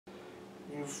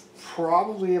You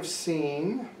probably have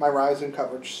seen my Ryzen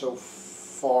coverage so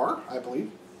far, I believe.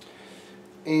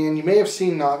 And you may have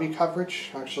seen Navi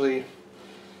coverage. Actually,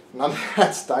 none of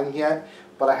that's done yet,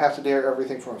 but I have to do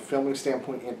everything from a filming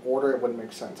standpoint in order. It wouldn't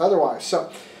make sense otherwise. So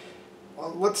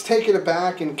let's take it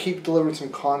back and keep delivering some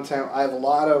content. I have a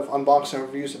lot of unboxing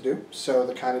reviews to do, so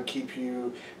to kind of keep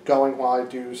you going while I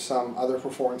do some other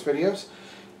performance videos.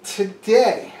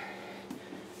 Today,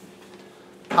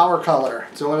 Power Color.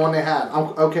 It's the only one they had.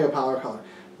 I'm okay with Power Color.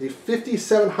 The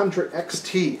 5700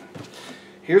 XT.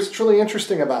 Here's what's really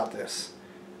interesting about this.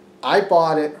 I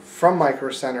bought it from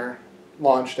Micro Center,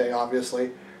 launch day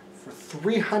obviously, for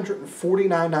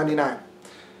 $349.99.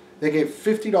 They gave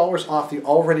 $50 off the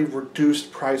already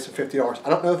reduced price of $50. I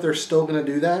don't know if they're still going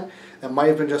to do that. That might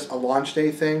have been just a launch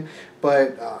day thing,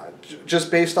 but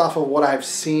just based off of what I've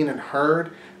seen and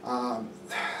heard,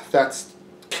 that's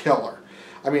killer.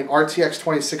 I mean, RTX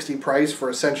 2060 price for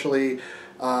essentially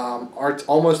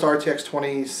almost RTX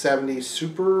 2070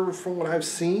 Super from what I've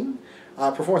seen.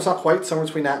 Performance not quite, somewhere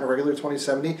between that and a regular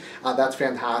 2070. That's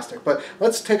fantastic. But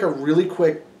let's take a really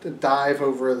quick dive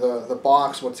over the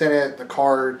box, what's in it, the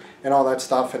card, and all that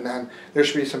stuff, and then there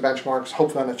should be some benchmarks,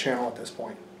 hopefully on the channel at this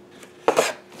point.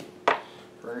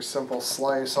 Very simple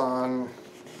slice on,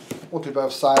 we'll do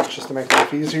both sides just to make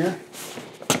life easier.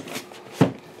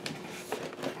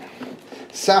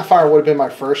 Sapphire would have been my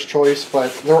first choice,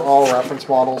 but they're all reference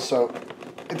models, so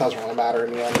it doesn't really matter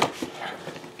in the end.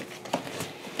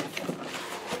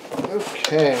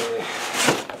 Okay.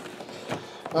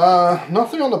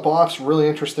 Nothing on the box really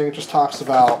interesting. It just talks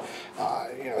about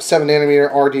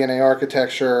 7nm RDNA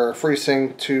architecture,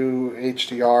 FreeSync 2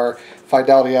 HDR,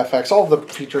 Fidelity FX, all the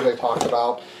features I talked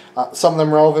about. Some of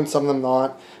them relevant, some of them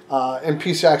not. And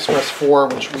PCI Express 4,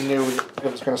 which we knew it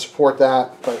was going to support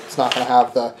that, but it's not going to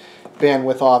have the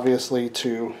bandwidth obviously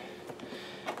to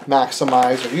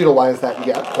maximize or utilize that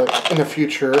yet, but in the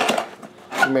future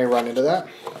you may run into that.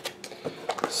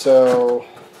 So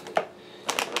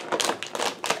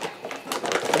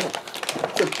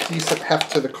a piece of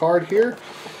heft to the card here.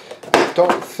 I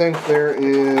don't think there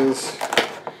is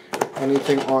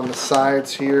anything on the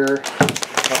sides here.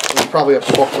 There's probably a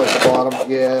booklet at the bottom.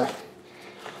 Yeah,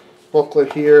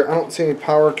 booklet here. I don't see any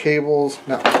power cables.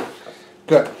 No,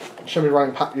 good. You shouldn't be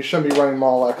running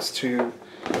Molex to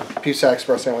PCI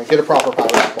Express anyway. Get a proper power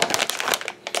supply.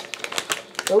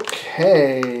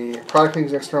 Okay, product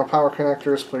needs external power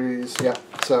connectors, please. Yeah,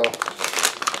 so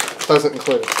doesn't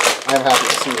include it. I'm happy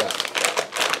to see that.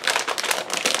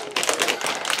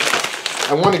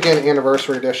 I wanted to get an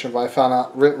anniversary edition, but I found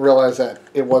out, realized that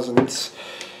it wasn't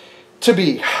to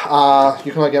be. You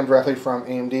can only get them directly from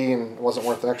AMD, and it wasn't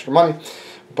worth the extra money.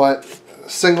 But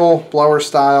single blower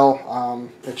style,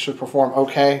 it should perform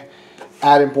okay.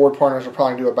 Add-in board partners will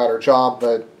probably do a better job,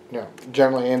 but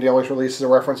generally AMD always releases a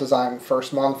reference design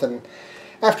first month, and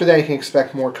after that you can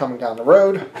expect more coming down the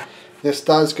road. This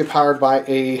does get powered by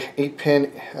a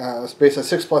 8-pin, basically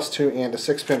a 6+2 and a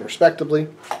 6-pin respectively.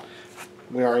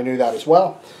 We already knew that as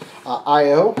well.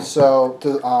 I/O, so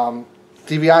the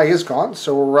DVI is gone,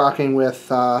 so we're rocking with,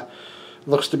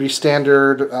 looks to be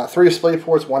standard 3 display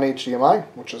ports, 1 HDMI,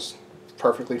 which is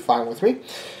perfectly fine with me.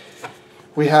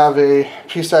 We have a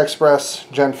PCI Express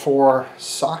Gen 4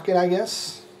 socket, I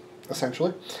guess,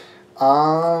 essentially.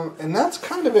 And that's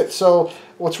kind of it. So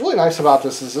what's really nice about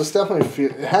this is this definitely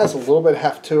it has a little bit of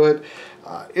heft to it.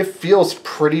 It feels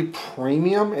pretty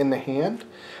premium in the hand.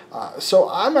 So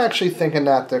I'm actually thinking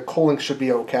that the cooling should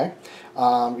be okay.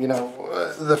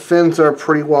 The fins are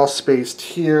pretty well spaced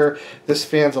here. This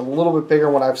fan's a little bit bigger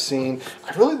than what I've seen.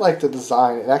 I really like the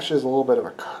design. It actually has a little bit of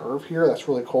a curve here. That's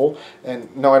really cool.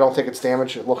 And no, I don't think it's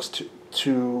damaged. It looks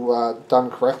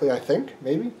done correctly, I think,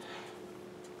 maybe.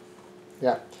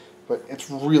 Yeah, but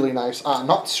it's really nice.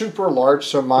 Not super large,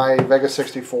 so my Vega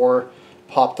 64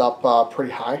 popped up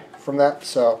pretty high from that.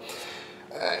 So,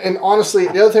 and honestly,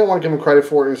 the other thing I want to give him credit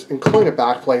for is including a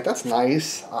backplate. That's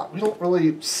nice. We don't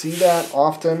really see that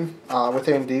often with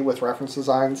AMD with reference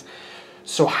designs.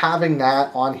 So having that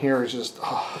on here is just,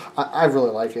 I really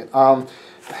like it.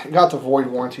 Got the void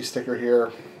warranty sticker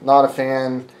here. Not a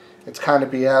fan. It's kind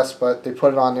of BS, but they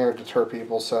put it on there to deter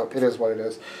people, so it is what it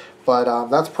is. But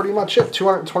that's pretty much it.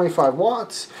 225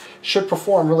 watts. Should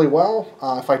perform really well.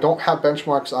 If I don't have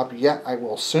benchmarks up yet, I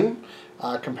will soon.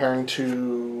 Comparing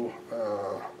to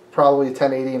probably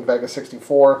 1080 and Vega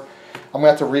 64. I'm going to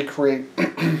have to recreate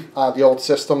the old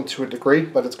system to a degree,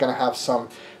 but it's going to have some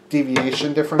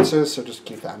deviation differences, so just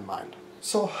keep that in mind.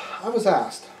 So I was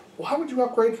asked, why would you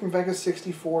upgrade from Vega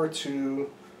 64 to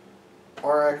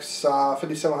RX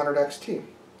 5700 XT?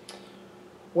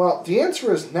 Well, the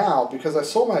answer is now, because I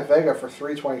sold my Vega for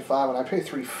 $325 and I paid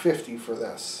 $350 for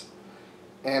this.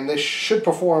 And this should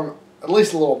perform at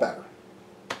least a little better.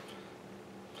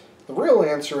 The real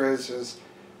answer is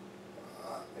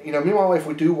me and my wife,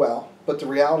 we do well, but the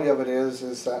reality of it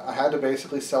is that I had to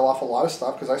basically sell off a lot of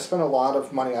stuff because I spent a lot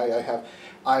of money. I have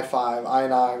i5,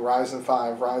 i9, Ryzen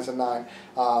 5, Ryzen 9.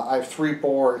 I have 3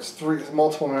 boards,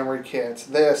 multiple memory kits.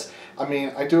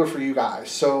 I do it for you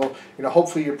guys. So,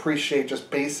 hopefully you appreciate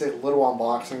just basic little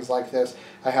unboxings like this.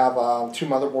 I have 2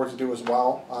 motherboards to do as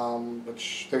well,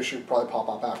 which they should probably pop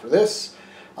up after this.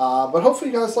 But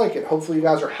hopefully you guys like it. Hopefully you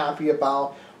guys are happy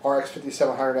about RX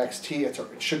 5700 XT.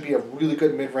 It should be a really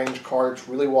good mid-range card. It's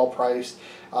really well priced.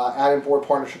 Add-in board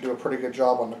partner should do a pretty good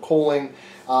job on the cooling.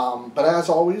 But as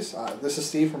always, this is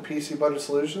Steve from PC Budget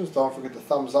Solutions. Don't forget to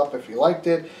thumbs up if you liked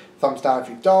it. Thumbs down if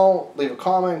you don't. Leave a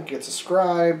comment. Get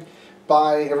subscribed.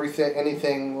 Buy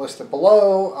anything listed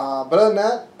below. But other than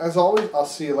that, as always, I'll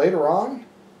see you later on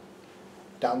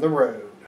down the road.